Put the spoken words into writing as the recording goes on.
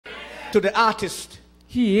To the artist.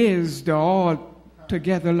 He is the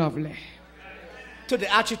altogether lovely. To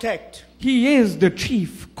the architect. He is the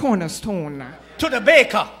chief cornerstone. To the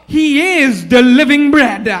baker. He is the living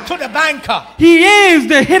bread. To the banker. He is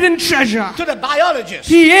the hidden treasure. To the biologist.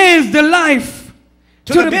 He is the life.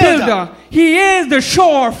 To the builder. He is the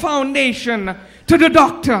sure foundation. To the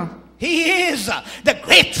doctor. He is the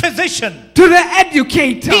great physician. To the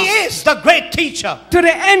educator. He is the great teacher. To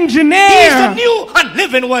the engineer. He is the new and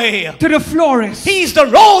living way. To the florist. He is the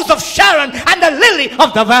rose of Sharon and the lily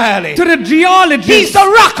of the valley. To the geologist. He is the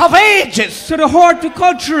rock of ages. To the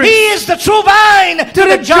horticulturist. He is the true vine. To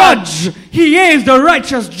the judge. He is the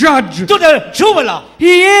righteous judge. To the jeweler.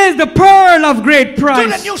 He is the pearl of great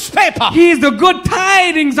price. To the newspaper. He is the good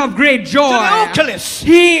tidings of great joy. To the oculist.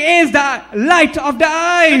 He is the light of the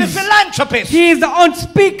eyes. To the philanthropist. He is the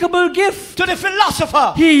unspeakable gift. To the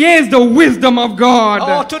philosopher. He is the wisdom of God.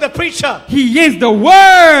 Oh, to the preacher. He is the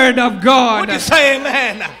word of God. Would you say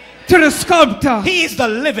amen? To the sculptor. He is the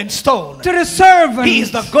living stone. To the servant. He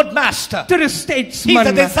is the good master. To the statesman. He is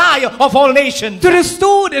the desire of all nations. To the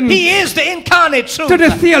student. He is the incarnate truth. To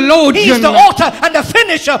the theologian. He is the author and the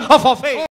finisher of our faith.